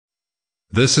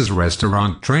This is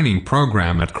Restaurant Training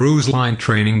Program at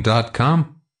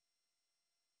cruiselinetraining.com.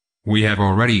 We have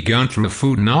already gone through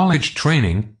food knowledge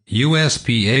training,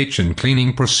 USPH and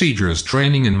cleaning procedures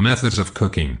training and methods of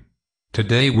cooking.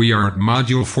 Today we are at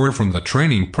Module 4 from the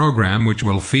training program, which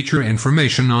will feature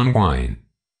information on wine.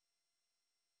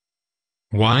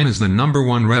 Wine is the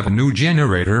 #1 revenue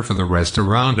generator for the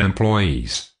restaurant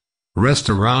employees.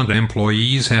 Restaurant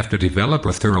employees have to develop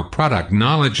a thorough product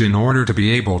knowledge in order to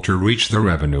be able to reach the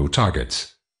revenue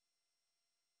targets.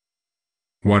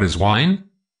 What is wine?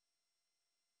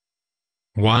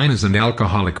 Wine is an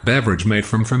alcoholic beverage made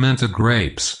from fermented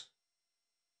grapes.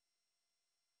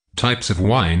 Types of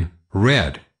wine: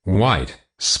 red, white,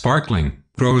 sparkling,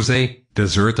 rosé,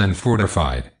 dessert and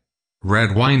fortified.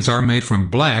 Red wines are made from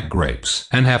black grapes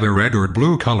and have a red or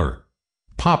blue color.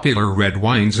 Popular red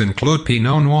wines include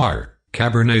Pinot Noir,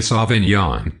 Cabernet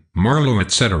Sauvignon, Merlot,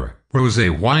 etc.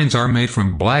 Rosé wines are made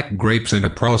from black grapes in a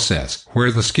process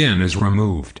where the skin is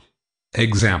removed.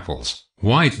 Examples: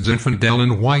 white Zinfandel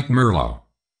and white Merlot.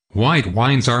 White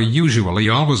wines are usually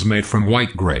always made from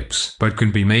white grapes, but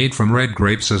can be made from red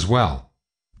grapes as well.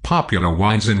 Popular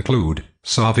wines include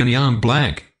Sauvignon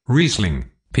Blanc,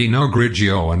 Riesling, Pinot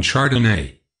Grigio and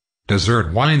Chardonnay.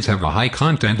 Dessert wines have a high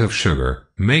content of sugar,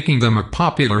 making them a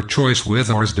popular choice with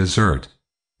as dessert.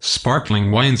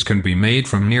 Sparkling wines can be made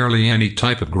from nearly any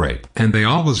type of grape, and they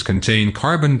always contain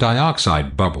carbon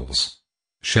dioxide bubbles.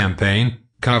 Champagne,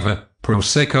 Cava,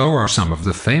 Prosecco are some of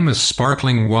the famous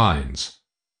sparkling wines.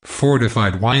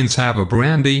 Fortified wines have a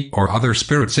brandy or other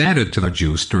spirits added to the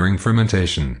juice during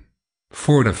fermentation.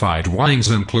 Fortified wines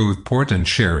include port and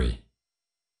sherry.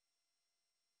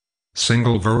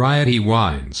 Single variety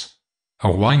wines.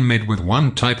 A wine made with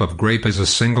one type of grape is a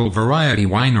single variety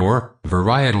wine or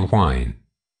varietal wine.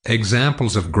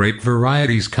 Examples of grape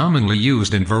varieties commonly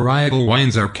used in varietal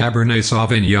wines are Cabernet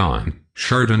Sauvignon,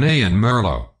 Chardonnay and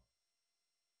Merlot.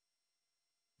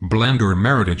 Blend or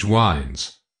meritage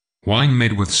wines. Wine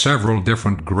made with several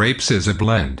different grapes is a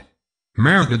blend.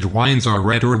 Meritage wines are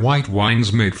red or white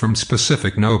wines made from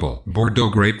specific noble Bordeaux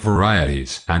grape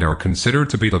varieties and are considered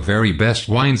to be the very best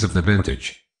wines of the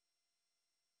vintage.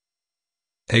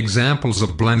 Examples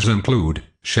of blends include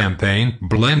Champagne,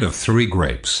 blend of 3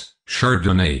 grapes,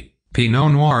 Chardonnay,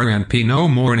 Pinot Noir and Pinot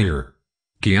Meunier.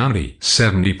 Chianti,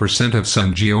 70% of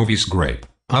Sangiovese grape,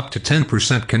 up to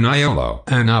 10% Canaiolo,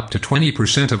 and up to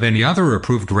 20% of any other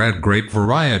approved red grape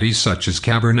varieties such as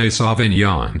Cabernet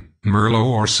Sauvignon, Merlot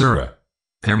or Syrah.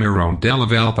 Amarone della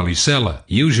Valpolicella,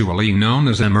 usually known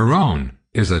as Amarone,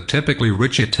 is a typically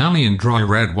rich Italian dry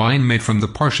red wine made from the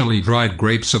partially dried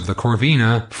grapes of the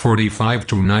Corvina, 45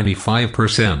 to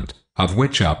 95%, of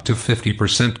which up to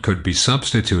 50% could be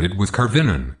substituted with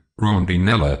Corvinone,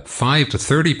 Rondinella, 5 to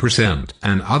 30%,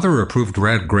 and other approved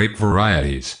red grape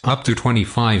varieties, up to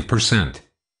 25%.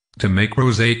 To make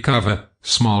rosé cava,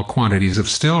 small quantities of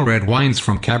still red wines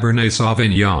from Cabernet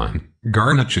Sauvignon,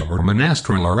 Garnacha or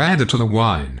Monastrell are added to the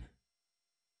wine.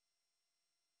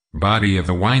 Body of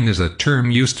the wine is a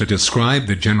term used to describe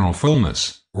the general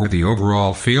fullness, or the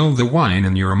overall feel of the wine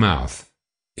in your mouth.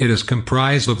 It is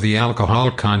comprised of the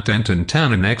alcohol content and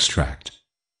tannin extract.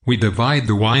 We divide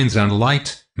the wines on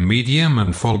light, medium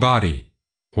and full body.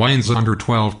 Wines under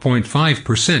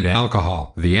 12.5%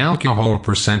 alcohol, the alcohol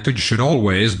percentage should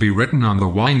always be written on the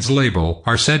wine's label,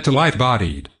 are said to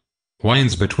light-bodied.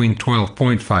 Wines between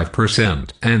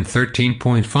 12.5% and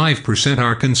 13.5%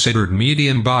 are considered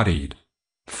medium-bodied.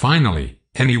 Finally,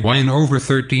 any wine over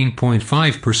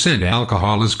 13.5%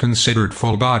 alcohol is considered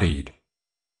full-bodied.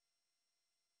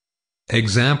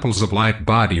 Examples of light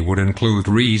body would include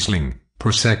Riesling,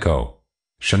 Prosecco,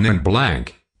 Chenin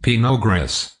Blanc, Pinot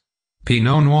Gris,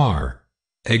 Pinot Noir.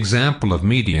 Example of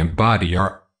medium body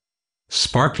are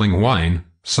sparkling wine,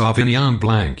 Sauvignon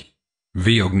Blanc,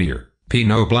 Viognier,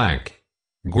 Pinot Blanc,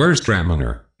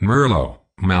 Gewürztraminer, Merlot,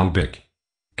 Malbec,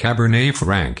 Cabernet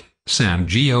Franc,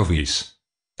 Sangiovese.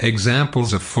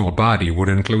 Examples of full body would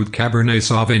include Cabernet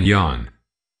Sauvignon,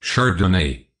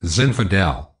 Chardonnay,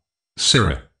 Zinfandel,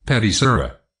 Syrah, Petit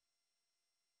Syrah.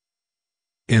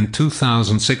 In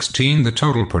 2016, the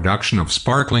total production of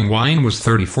sparkling wine was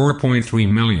 34.3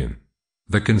 million.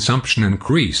 The consumption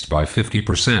increased by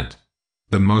 50%.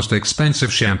 The most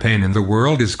expensive champagne in the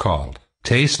world is called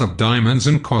Taste of Diamonds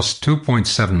and costs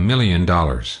 $2.7 million.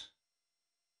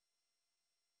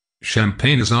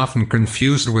 Champagne is often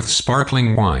confused with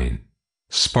sparkling wine.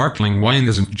 Sparkling wine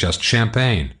isn't just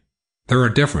champagne. There are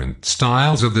different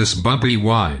styles of this bubbly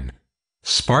wine.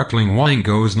 Sparkling wine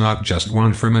goes not just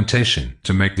one fermentation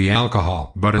to make the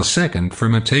alcohol, but a second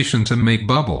fermentation to make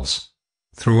bubbles.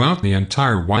 Throughout the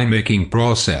entire winemaking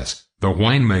process, The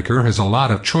winemaker has a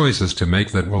lot of choices to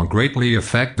make that will greatly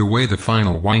affect the way the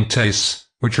final wine tastes,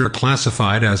 which are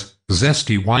classified as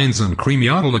zesty wines and creamy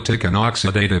autolytic and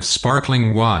oxidative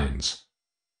sparkling wines.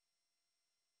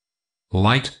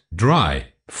 Light,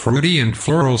 dry, fruity and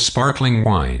floral sparkling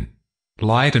wine.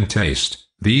 Light in taste,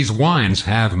 these wines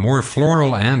have more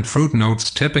floral and fruit notes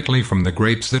typically from the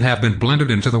grapes that have been blended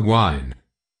into the wine.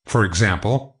 For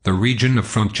example, the region of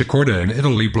Franciacorta in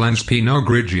Italy blends Pinot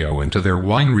Grigio into their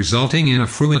wine, resulting in a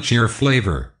fruitier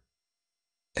flavor.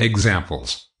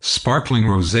 Examples: sparkling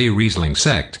rosé Riesling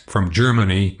Sekt from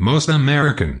Germany, most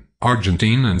American,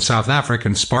 Argentine and South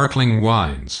African sparkling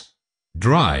wines.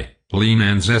 Dry, lean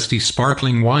and zesty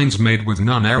sparkling wines made with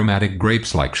non-aromatic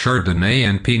grapes like Chardonnay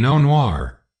and Pinot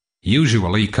Noir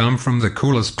usually come from the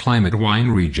coolest climate wine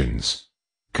regions.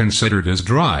 Considered as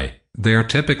dry, they are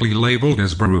typically labeled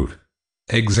as Brut.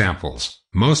 Examples: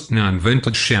 most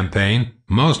non-vintage Champagne,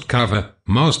 most Cava,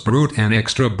 most Brut and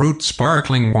Extra Brut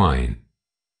sparkling wine.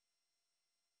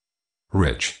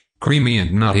 Rich, creamy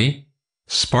and nutty.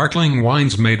 Sparkling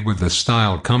wines made with this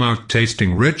style come out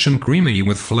tasting rich and creamy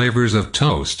with flavors of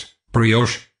toast,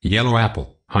 brioche, yellow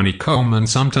apple, honeycomb and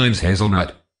sometimes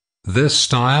hazelnut. This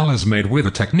style is made with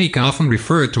a technique often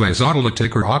referred to as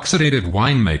autolytic or oxidative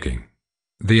winemaking.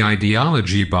 The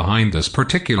ideology behind this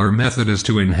particular method is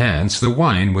to enhance the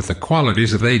wine with the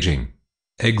qualities of aging.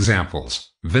 Examples: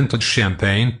 vintage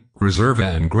Champagne,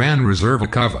 Reserva and Gran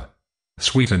Reserva Cava.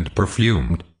 Sweet and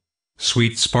perfumed.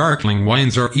 Sweet sparkling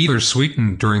wines are either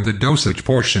sweetened during the dosage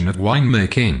portion of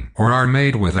winemaking or are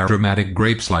made with aromatic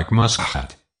grapes like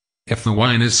Muscat. If the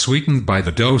wine is sweetened by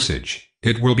the dosage,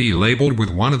 it will be labeled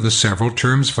with one of the several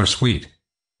terms for sweet.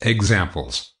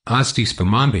 Examples: Asti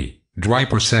Spumante, Dry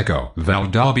Prosecco, Val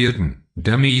d'Albiaten,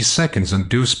 Demi Seconds and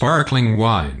Doux sparkling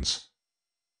wines.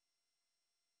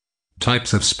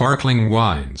 Types of sparkling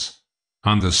wines.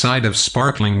 On the side of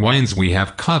sparkling wines we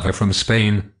have Cava from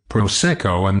Spain,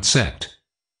 Prosecco and Sekt.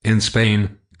 In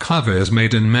Spain, Cava is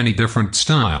made in many different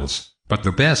styles, but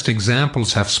the best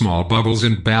examples have small bubbles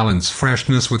and balance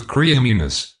freshness with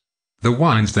creaminess. The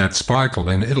wines that sparkle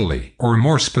in Italy, or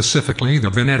more specifically the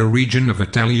Veneto region of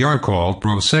Italy, are called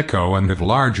Prosecco and have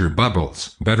larger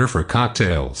bubbles, better for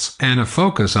cocktails, and a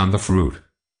focus on the fruit.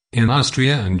 In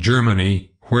Austria and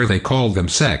Germany, where they call them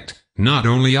Sekt, not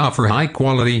only offer high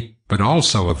quality, but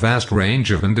also a vast range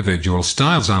of individual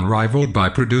styles unrivaled by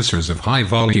producers of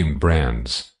high-volume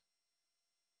brands.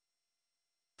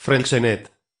 Freixenet,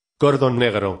 Cordon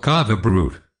Negro, Cava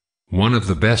Brut. One of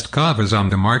the best cavas on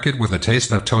the market with a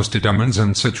taste of toasted almonds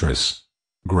and citrus.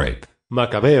 Grape.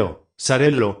 Macabeo,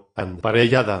 Sarello, and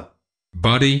Parellada.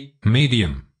 Body,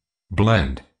 medium.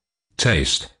 Blend.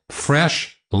 Taste,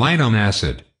 fresh, light on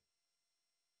acid.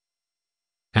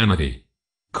 Amity.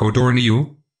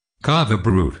 Codorniu. Cava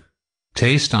Brut.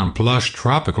 Taste on plush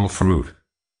tropical fruit.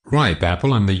 Ripe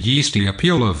apple and the yeasty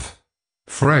appeal of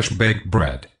fresh baked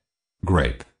bread.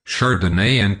 Grape,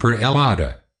 Chardonnay and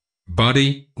Perellada.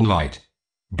 Body, light.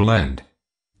 Blend.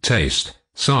 Taste,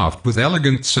 soft with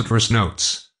elegant citrus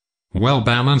notes. Well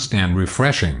balanced and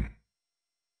refreshing.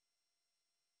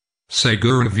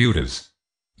 Segura Viudas.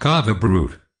 Cava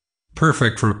Brut.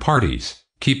 Perfect for parties.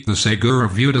 Keep the Segura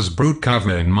Viudas Brut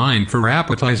Cava in mind for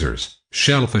appetizers,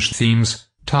 shellfish themes,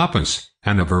 tapas,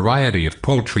 and a variety of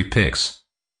poultry picks.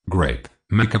 Grape,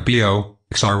 Macabeo,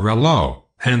 Xarello,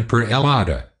 and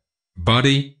Perellada.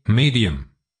 Body, medium.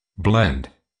 Blend.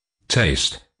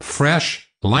 Taste, fresh,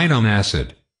 light on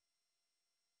acid.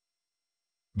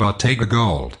 Bottega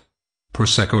Gold.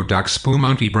 Prosecco DOC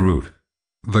Spumante Brut.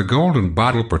 The golden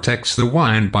bottle protects the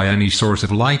wine by any source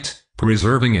of light,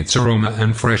 preserving its aroma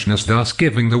and freshness, thus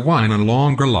giving the wine a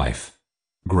longer life.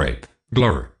 Grape,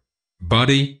 Glur.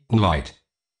 Body, light.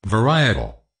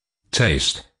 Varietal.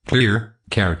 Taste, clear,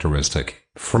 characteristic,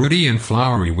 fruity and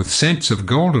flowery with scents of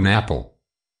golden apple.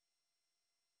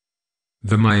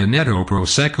 The Maionetto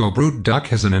Prosecco Brut DOC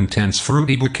has an intense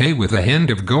fruity bouquet with a hint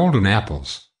of golden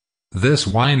apples. This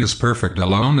wine is perfect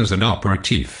alone as an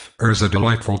aperitif, or as a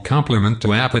delightful complement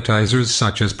to appetizers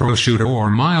such as prosciutto or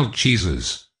mild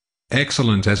cheeses.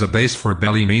 Excellent as a base for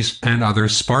bellinis and other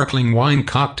sparkling wine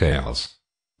cocktails.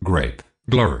 Grape,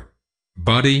 Glur.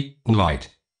 Body,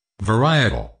 light.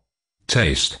 Varietal.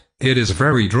 Taste, it is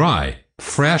very dry,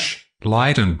 fresh,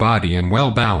 light in body and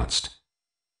well balanced.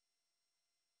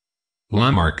 La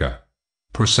Marca.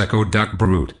 Prosecco DOC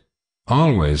Brut.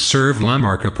 Always serve La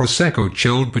Marca Prosecco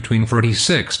chilled between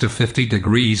 46 to 50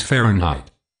 degrees Fahrenheit.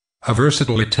 A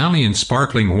versatile Italian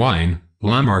sparkling wine,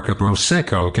 La Marca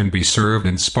Prosecco can be served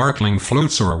in sparkling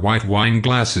flutes or white wine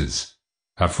glasses.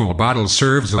 A full bottle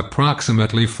serves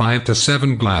approximately 5 to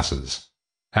 7 glasses.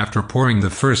 After pouring the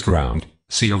first round,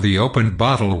 Seal the opened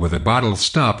bottle with a bottle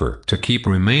stopper to keep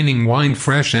remaining wine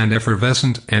fresh and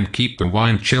effervescent, and keep the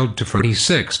wine chilled to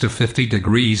 46 to 50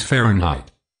 degrees Fahrenheit.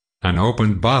 An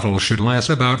opened bottle should last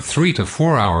about 3 to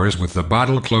 4 hours with the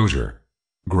bottle closure.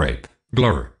 Grape,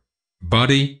 Glur.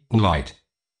 Body, light.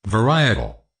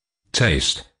 Varietal.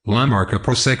 Taste. La Marca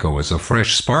Prosecco is a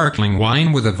fresh sparkling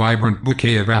wine with a vibrant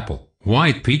bouquet of apple,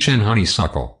 white peach and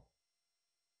honeysuckle.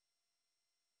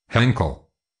 Henkel.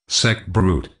 Sec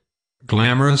Brut.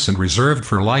 Glamorous and reserved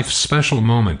for life's special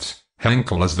moments,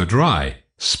 Henkel is the dry,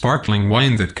 sparkling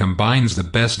wine that combines the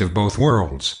best of both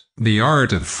worlds, the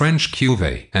art of French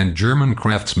cuvée and German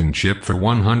craftsmanship for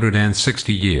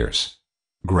 160 years.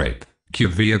 Grape.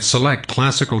 Cuvée of select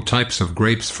classical types of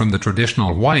grapes from the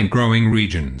traditional wine-growing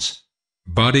regions.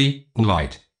 Body,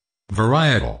 light.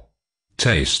 Varietal.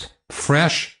 Taste,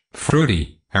 fresh,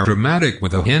 fruity, aromatic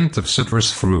with a hint of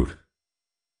citrus fruit.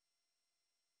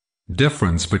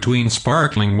 Difference between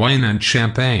sparkling wine and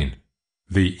champagne.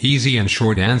 The easy and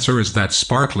short answer is that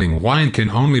sparkling wine can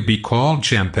only be called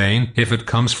champagne if it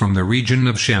comes from the region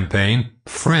of Champagne,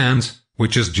 France,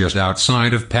 which is just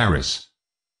outside of Paris.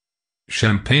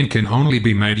 Champagne can only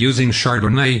be made using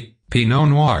Chardonnay, Pinot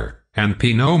Noir, and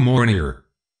Pinot Meunier.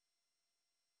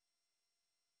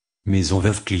 Maison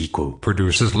Veuve Clicquot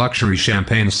Produces luxury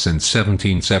champagnes since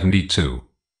 1772.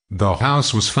 The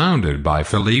house was founded by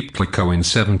Philippe Clicquot in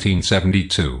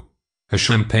 1772. A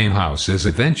champagne house is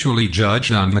eventually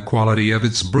judged on the quality of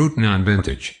its brut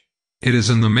non-vintage. It is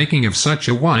in the making of such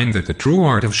a wine that the true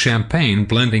art of champagne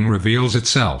blending reveals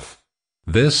itself.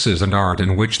 This is an art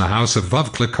in which the house of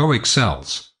Veuve Clicquot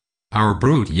excels. Our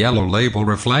brut yellow label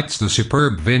reflects the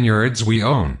superb vineyards we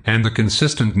own and the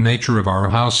consistent nature of our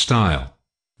house style.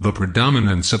 The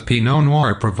predominance of Pinot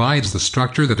Noir provides the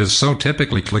structure that is so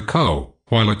typically Clicquot,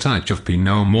 while a touch of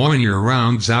Pinot Meunier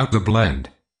rounds out the blend.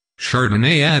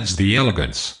 Chardonnay adds the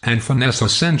elegance and finesse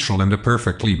essential in a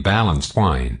perfectly balanced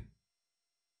wine.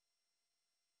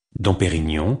 Dom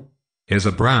Pérignon is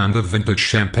a brand of vintage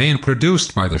champagne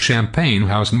produced by the champagne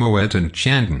house Moet and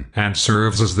Chandon and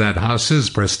serves as that house's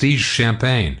prestige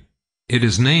champagne. It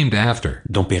is named after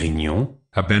Dom Pérignon,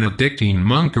 a Benedictine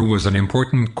monk who was an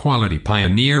important quality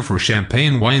pioneer for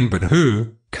champagne wine but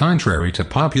who, contrary to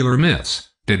popular myths,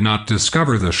 did not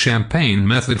discover the champagne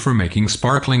method for making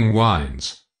sparkling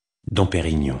wines. Dom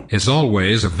Pérignon is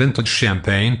always a vintage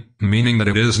champagne, meaning that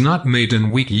it is not made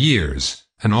in weak years,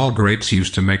 and all grapes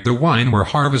used to make the wine were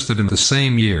harvested in the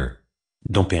same year.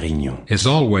 Dom Pérignon is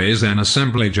always an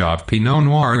assemblage of Pinot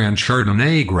Noir and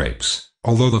Chardonnay grapes,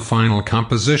 although the final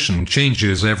composition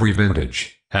changes every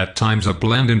vintage. At times a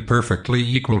blend in perfectly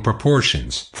equal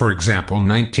proportions, for example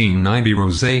 1990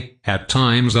 Rosé, at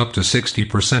times up to 60%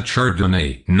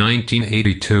 Chardonnay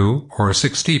 1982, or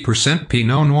 60%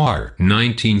 Pinot Noir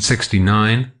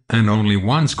 1969, and only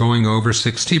once going over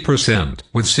 60%,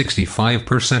 with 65%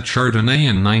 Chardonnay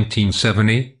in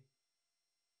 1970.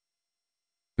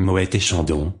 Moet et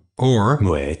Chandon, or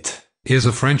Moet, is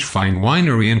a French fine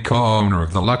winery and co-owner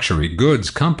of the luxury goods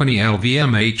company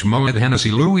LVMH Moet Hennessy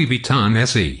Louis Vuitton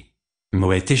SE.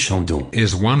 Moet et Chandon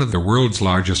is one of the world's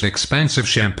largest expensive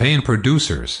champagne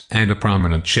producers and a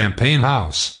prominent champagne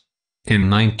house. In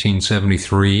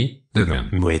 1973, the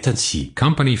Moet Hennessy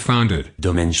company founded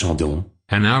Domaine Chandon,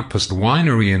 an outpost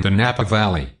winery in the Napa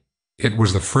Valley. It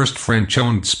was the first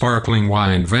French-owned sparkling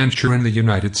wine venture in the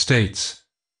United States.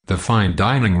 The fine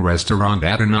dining restaurant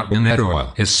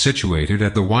Adonat is situated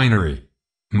at the winery.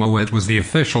 Moet was the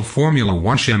official Formula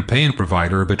One champagne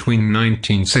provider between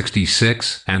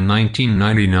 1966 and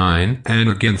 1999, and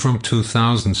again from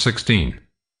 2016.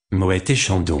 Moet et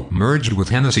Chandon merged with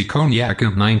Hennessy Cognac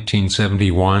in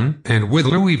 1971, and with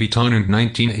Louis Vuitton in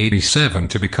 1987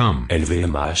 to become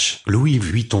LVMH, Louis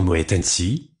Vuitton Moet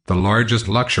Hennessy, the largest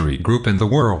luxury group in the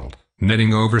world,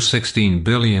 netting over 16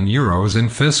 billion euros in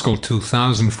fiscal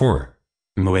 2004.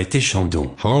 Moet et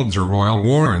Chandon holds a royal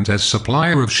warrant as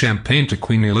supplier of champagne to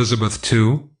Queen Elizabeth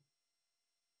II.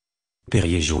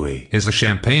 Perrier-Jouët is a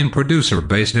champagne producer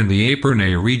based in the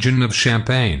Épernay region of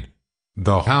Champagne.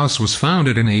 The house was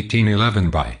founded in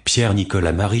 1811 by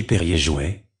Pierre-Nicolas-Marie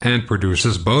Perrier-Jouët and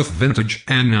produces both vintage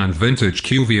and non-vintage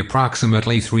cuvée,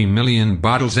 approximately 3 million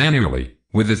bottles annually,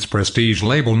 with its prestige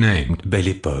label named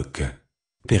Belle Époque.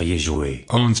 Perrier-Jouët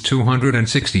owns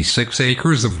 266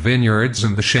 acres of vineyards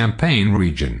in the Champagne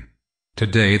region.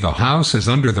 Today the house is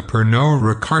under the Pernod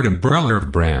Ricard umbrella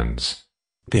of brands.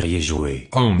 Perrier-Jouët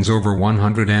owns over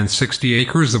 160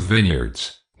 acres of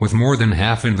vineyards, with more than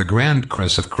half in the Grand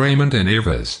Cres of Crémant and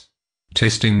Yves.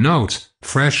 Tasting notes,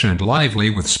 fresh and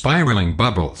lively with spiraling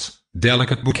bubbles,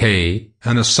 delicate bouquet,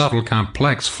 and a subtle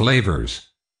complex flavors.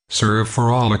 Serve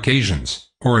for all occasions,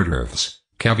 hors d'oeuvres,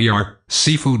 caviar,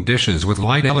 seafood dishes with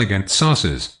light elegant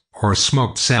sauces, or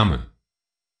smoked salmon.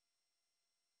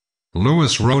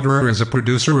 Louis Roederer is a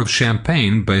producer of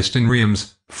champagne based in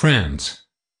Reims, France.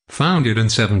 Founded in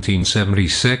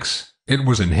 1776, it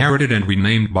was inherited and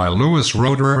renamed by Louis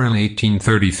Roederer in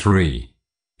 1833.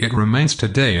 It remains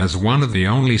today as one of the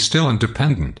only still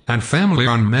independent and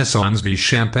family-owned maisons de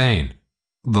champagne.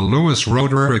 The Louis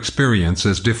Roederer experience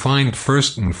is defined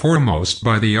first and foremost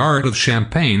by the art of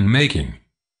champagne making.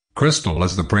 Cristal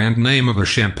is the brand name of a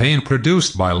champagne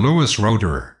produced by Louis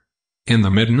Roederer. In the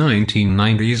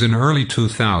mid-1990s and early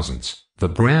 2000s, the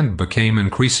brand became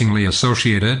increasingly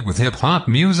associated with hip-hop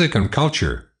music and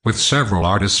culture, with several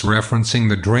artists referencing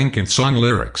the drink in song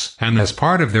lyrics and as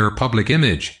part of their public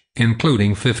image,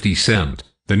 including 50 Cent,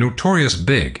 the Notorious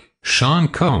Big, Sean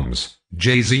Combs,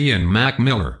 Jay-Z and Mac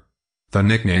Miller. The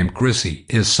nickname Chrissy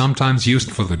is sometimes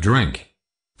used for the drink.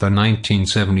 The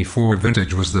 1974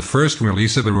 vintage was the first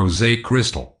release of a Rosé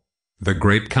Cristal. The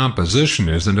grape composition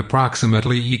is an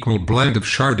approximately equal blend of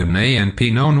Chardonnay and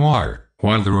Pinot Noir,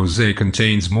 while the rosé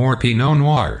contains more Pinot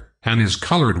Noir, and is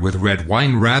colored with red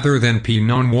wine rather than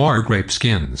Pinot Noir grape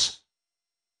skins.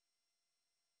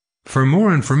 For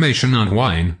more information on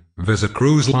wine, visit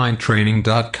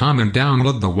cruiselinetraining.com and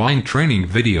download the wine training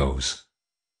videos.